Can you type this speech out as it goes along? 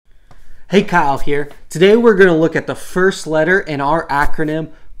Hey, Kyle here. Today we're going to look at the first letter in our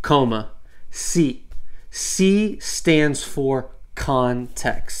acronym COMA, C. C stands for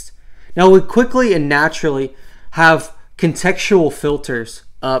context. Now we quickly and naturally have contextual filters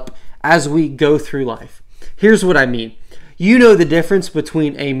up as we go through life. Here's what I mean. You know the difference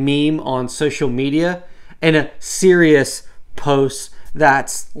between a meme on social media and a serious post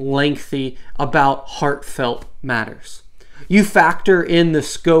that's lengthy about heartfelt matters. You factor in the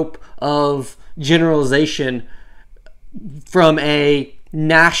scope of generalization from a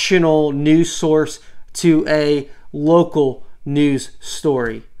national news source to a local news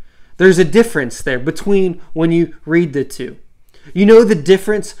story. There's a difference there between when you read the two. You know the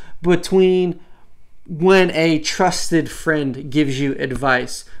difference between when a trusted friend gives you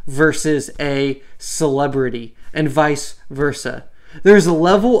advice versus a celebrity and vice versa. There's a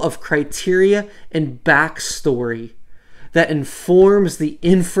level of criteria and backstory that informs the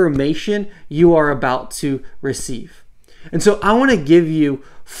information you are about to receive. And so I want to give you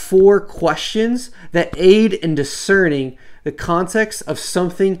 4 questions that aid in discerning the context of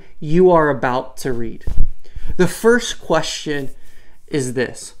something you are about to read. The first question is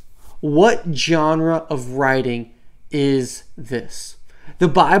this: what genre of writing is this? The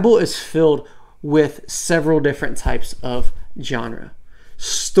Bible is filled with several different types of genre: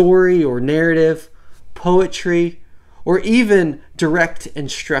 story or narrative, poetry, or even direct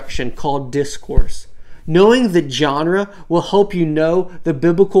instruction called discourse. Knowing the genre will help you know the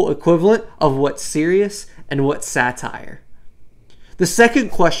biblical equivalent of what's serious and what's satire. The second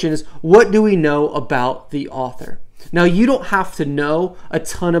question is, what do we know about the author? Now, you don't have to know a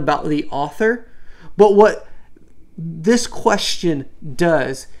ton about the author, but what this question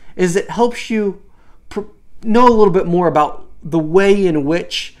does is it helps you know a little bit more about the way in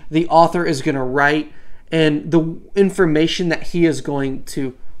which the author is going to write and the information that he is going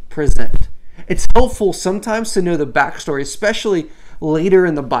to present. It's helpful sometimes to know the backstory, especially later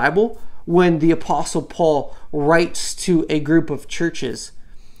in the Bible when the Apostle Paul writes to a group of churches.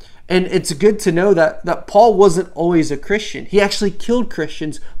 And it's good to know that Paul wasn't always a Christian. He actually killed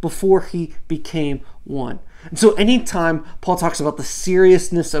Christians before he became one. And so anytime Paul talks about the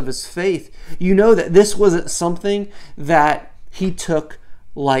seriousness of his faith, you know that this wasn't something that he took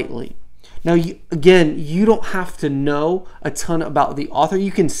lightly. Now, you don't have to know a ton about the author.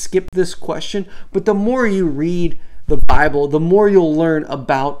 You can skip this question, but the more you read the Bible, the more you'll learn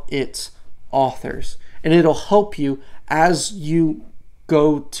about its authors. And it'll help you as you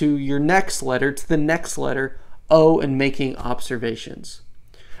go to your next letter, to the next letter, O, and making observations.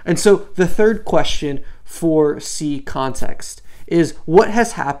 And so the third question for C, context, is what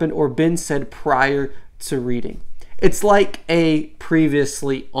has happened or been said prior to reading. It's like a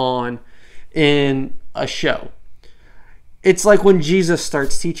previously on in a show. It's like when Jesus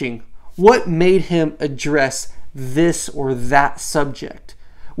starts teaching. What made him address this or that subject?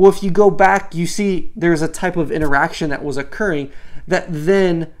 Well, if you go back, you see there's a type of interaction that was occurring that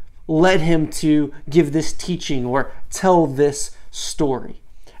then led him to give this teaching or tell this story.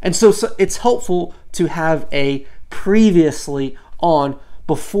 And so it's helpful to have a previously on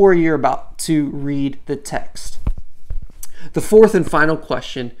before you're about to read the text. The fourth and final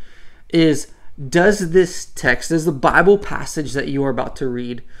question is, does this text, does the Bible passage that you are about to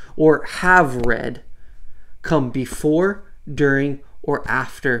read or have read come before, during, or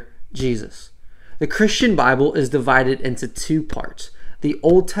after Jesus? The Christian Bible is divided into 2 parts, the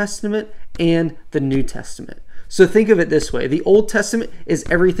Old Testament and the New Testament. So think of it this way. The Old Testament is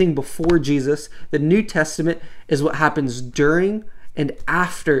everything before Jesus. The New Testament is what happens during and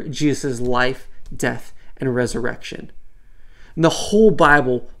after Jesus' life, death, and resurrection. And the whole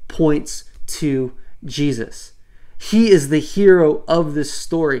Bible points to Jesus. He is the hero of this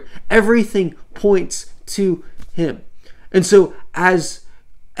story. Everything points to him. And so as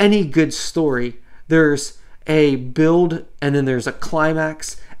any good story, there's a build, and then there's a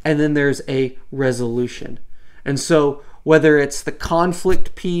climax, and then there's a resolution. And so whether it's the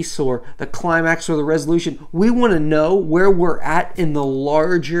conflict piece or the climax or the resolution, we want to know where we're at in the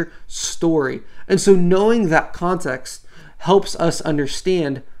larger story. And so knowing that context helps us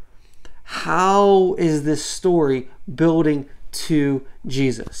understand, how is this story building to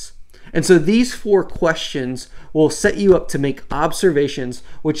Jesus? And so these 4 questions will set you up to make observations,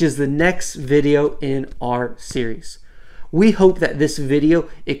 which is the next video in our series. We hope that this video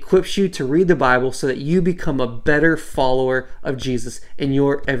equips you to read the Bible so that you become a better follower of Jesus in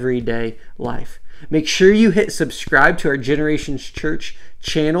your everyday life. Make sure you hit subscribe to our Generations Church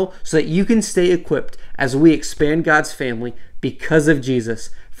channel so that you can stay equipped as we expand God's family because of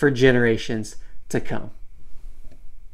Jesus for generations to come.